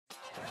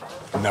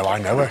No, I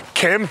know her.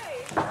 Kim.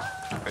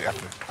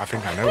 I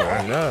think I know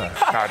her. No,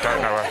 I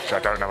don't know her. I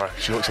don't know her.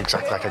 She looks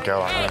exactly like a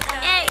girl I know.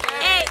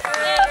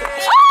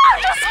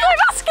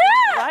 I'm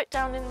scared! Right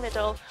down in the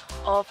middle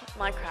of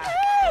my crowd.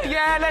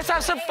 Yeah, let's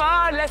have some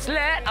fun. Let's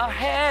let our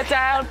hair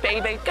down,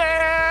 baby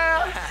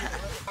girl.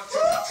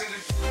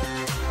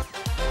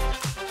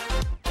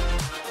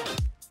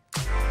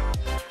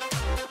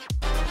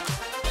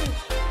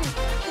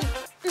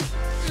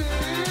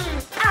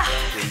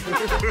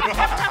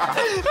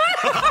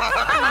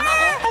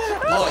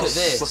 Look at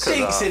this.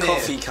 Sinks in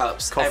Coffee here.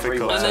 cups Coffee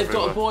everywhere. cups And they've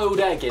got a boiled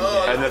egg in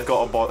here. And they've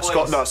got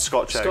a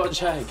Scotch egg.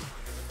 Scotch egg.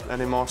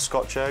 Any more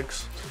Scotch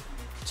eggs?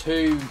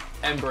 2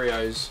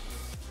 embryos.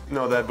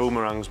 No, they're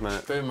boomerangs,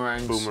 mate.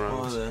 Boomerangs.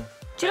 Boomerangs.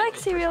 Do you like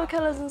serial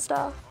killers and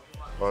stuff?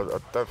 Well, I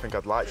don't think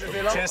I'd like to.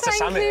 Cheers to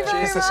Sammy.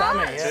 Cheers to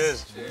Sammy.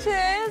 Cheers.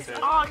 Cheers.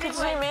 Oh, I can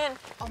zoom in.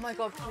 Oh my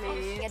god,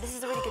 please. Yeah, this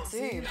is a really good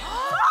zoom.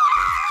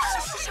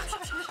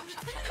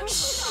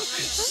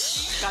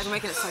 Guys, I'm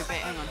making it so big.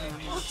 Hang on.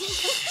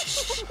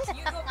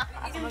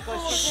 Oh my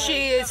god,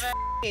 she is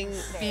f***ing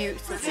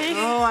beautiful.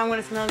 Oh, I'm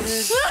gonna smell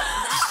this.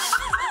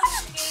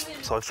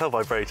 So I sell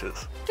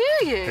vibrators. Do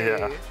you?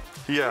 Yeah.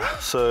 Yeah,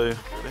 so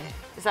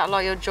Is that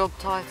like your job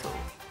title?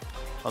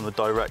 I'm the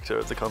director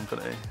of the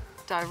company.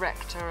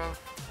 Director of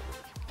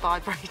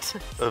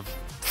vibrators.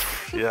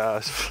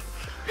 Yeah,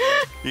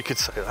 you could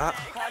say that.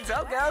 Hands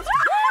up, girls.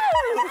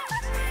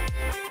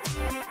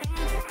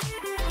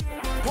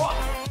 What?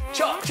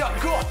 Chop, chop,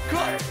 go on, go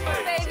on.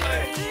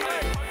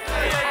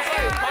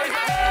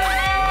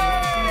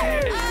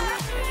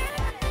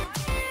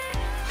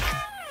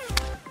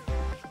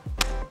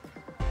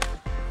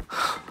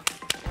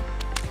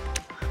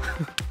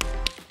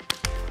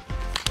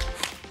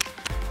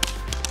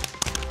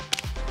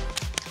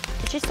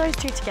 It's just those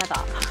two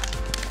together.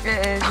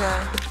 It is,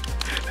 yeah.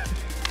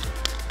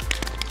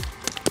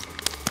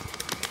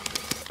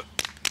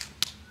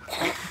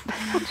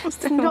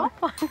 It's not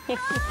funny.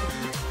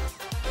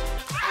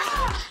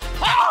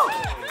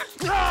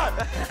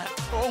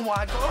 Oh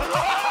my god.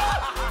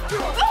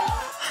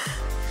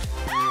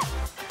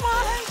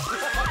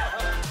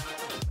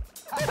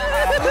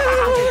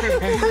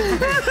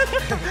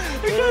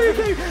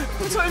 Okay.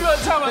 Time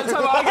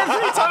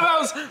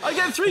out. I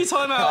get 3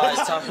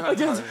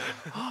 timeouts.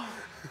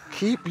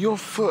 Keep your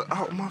foot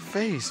out of my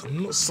face.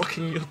 I'm not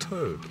sucking your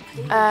toe.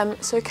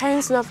 So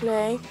Kane's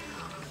lovely.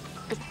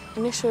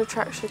 Initial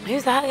attraction.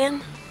 Who's that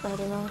again? I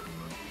don't know.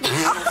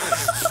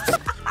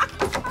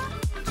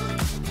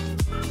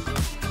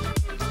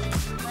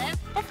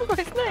 I forgot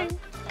his name.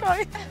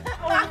 Go.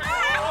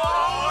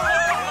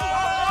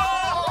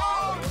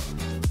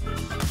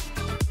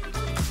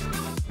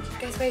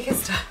 Guess where you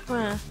kissed her?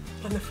 Where?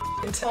 On the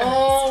f***ing terrace.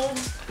 Oh.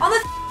 On the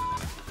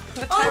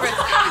terrace.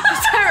 The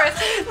terrace.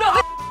 Not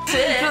the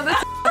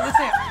not the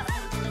terrace.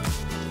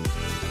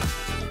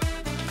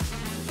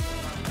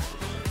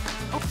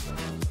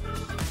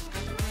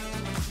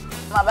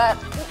 My bad.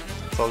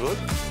 It's all good?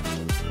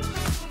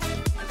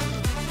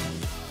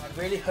 I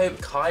really hope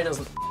Kai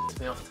doesn't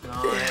me off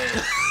tonight.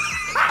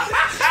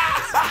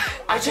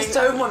 I just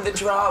don't want the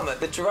drama.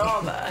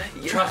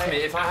 Trust me,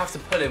 if I have to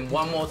pull him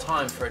one more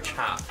time for a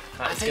chat,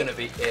 that's gonna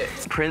be it.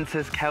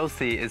 Princess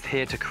Kelsey is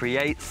here to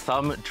create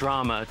some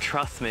drama.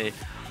 Trust me,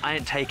 I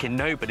ain't taking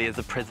nobody as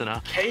a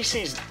prisoner.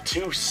 Casey's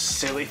too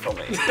silly for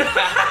me.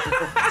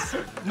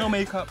 No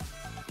makeup.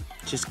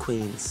 Just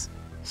queens.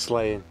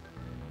 Slaying.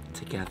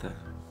 Together.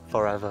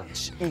 Forever.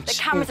 The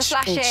cameras are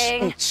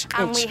flashing,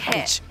 and we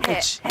hit, and we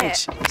hit,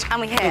 and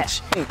we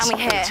hit,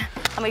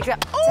 and we drop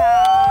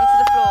down to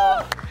the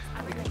floor.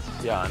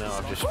 Yeah, I know,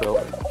 I've just spilled.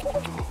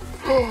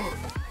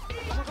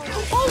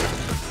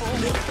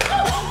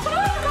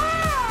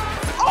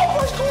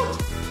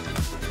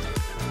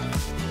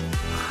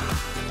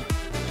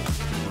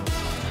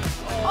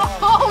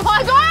 Oh my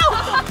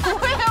god!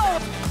 Will!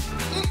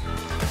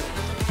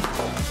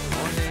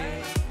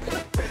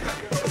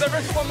 Is there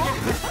room for one more?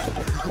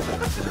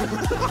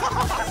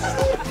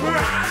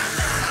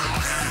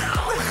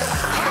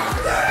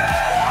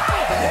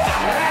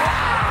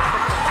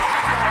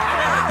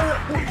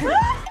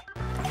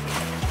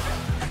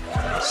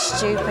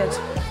 Stupid.